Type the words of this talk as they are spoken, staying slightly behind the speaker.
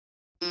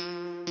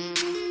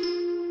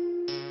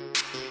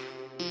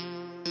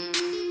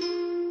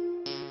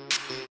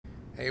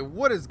Hey,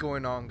 what is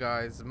going on,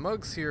 guys?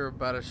 Mugs here,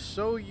 about to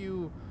show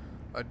you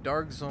a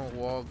dark zone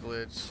wall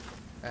glitch.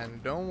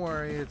 And don't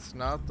worry, it's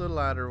not the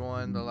ladder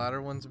one. The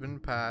ladder one's been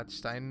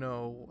patched. I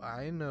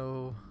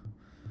know.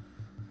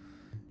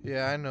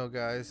 Yeah, I know,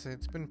 guys.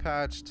 It's been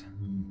patched.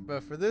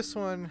 But for this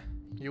one,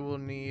 you will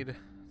need to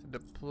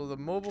deploy the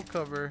mobile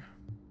cover.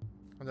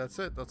 And that's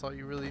it. That's all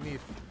you really need.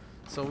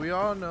 So we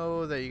all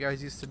know that you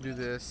guys used to do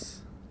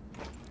this.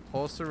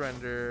 Hold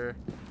surrender,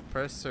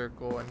 press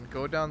circle, and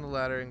go down the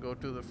ladder and go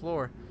to the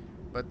floor.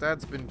 But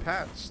that's been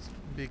patched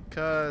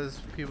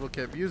because people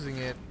kept using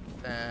it,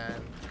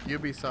 and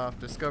Ubisoft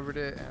discovered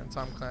it, and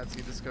Tom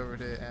Clancy discovered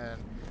it,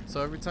 and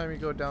so every time you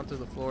go down to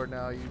the floor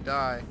now, you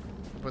die.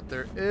 But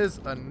there is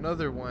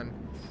another one,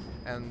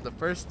 and the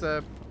first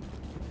step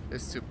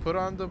is to put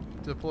on the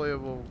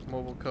deployable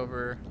mobile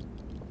cover.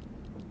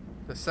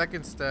 The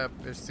second step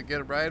is to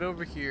get right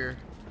over here.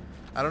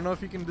 I don't know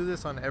if you can do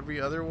this on every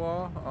other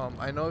wall.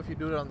 I know if you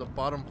do it on the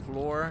bottom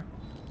floor,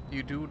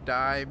 you do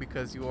die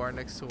because you are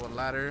next to a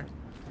ladder,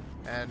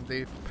 and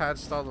they've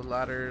patched all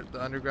the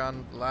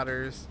underground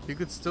ladders. You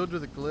could still do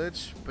the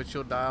glitch, but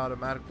you'll die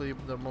automatically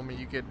the moment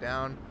you get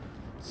down.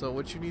 So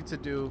what you need to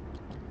do,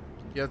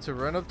 you have to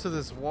run up to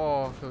this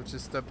wall, which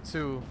is step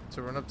 2,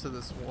 to run up to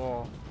this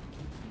wall,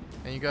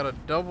 and you gotta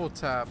double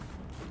tap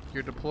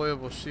your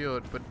deployable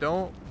shield, but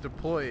don't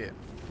deploy it.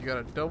 You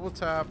gotta double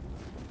tap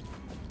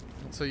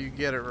so you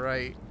get it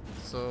right.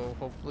 So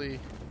hopefully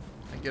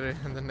I get it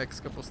in the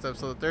next couple steps.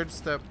 So the third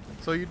step,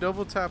 so you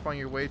double tap on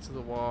your way to the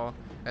wall,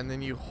 and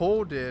then you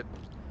hold it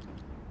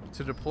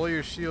to deploy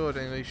your shield,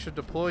 and it should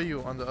deploy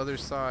you on the other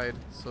side.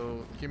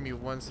 So give me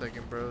 1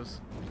 second, bros.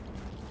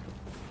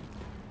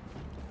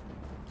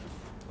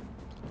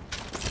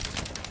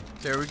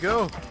 There we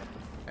go,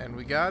 and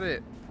we got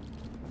it.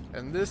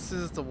 And this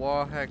is the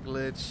wall hack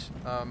glitch.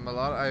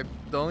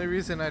 The only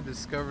reason I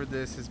discovered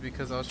this is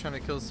because I was trying to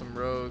kill some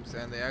rogues,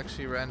 and they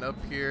actually ran up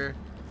here.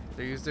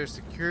 They used their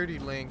security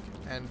link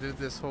and did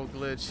this whole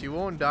glitch. You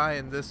won't die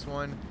in this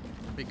one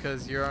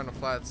because you're on a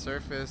flat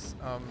surface.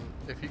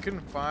 If you can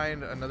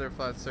find another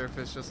flat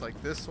surface just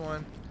like this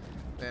one,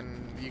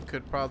 then you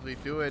could probably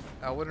do it.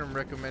 I wouldn't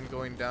recommend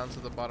going down to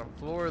the bottom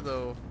floor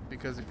though,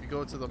 because if you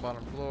go to the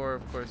bottom floor,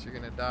 of course you're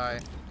gonna die.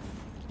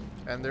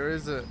 And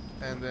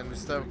then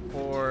step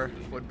 4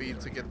 would be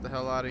to get the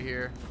hell out of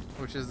here,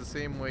 which is the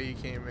same way you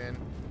came in.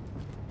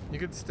 You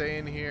could stay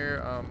in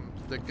here.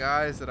 The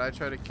guys that I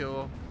tried to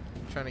kill,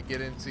 trying to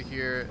get into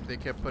here, they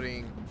kept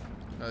putting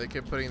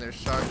their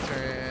shock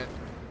turret.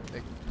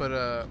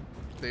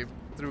 They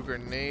threw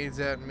grenades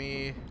at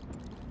me.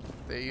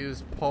 They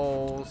used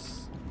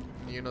poles.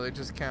 You know, they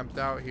just camped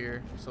out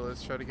here. So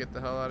let's try to get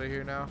the hell out of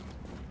here now.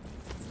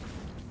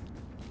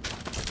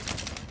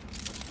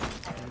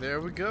 And there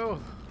we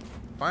go.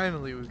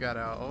 Finally we got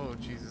out. Oh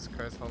Jesus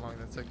Christ, how long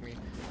that took me.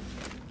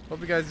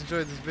 Hope you guys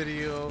enjoyed this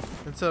video.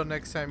 Until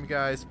next time, you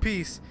guys,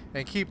 peace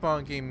and keep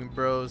on gaming,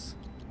 bros.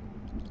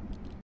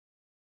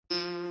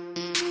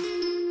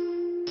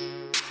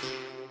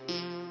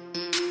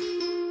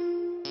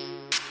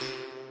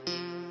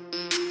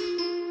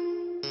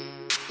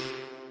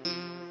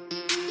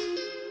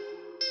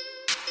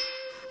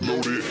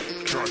 Load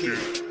it, cock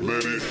it,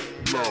 let it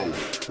blow.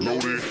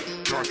 Load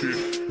it, cock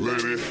it,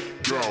 let it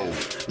go.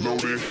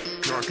 Load it,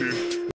 cock it,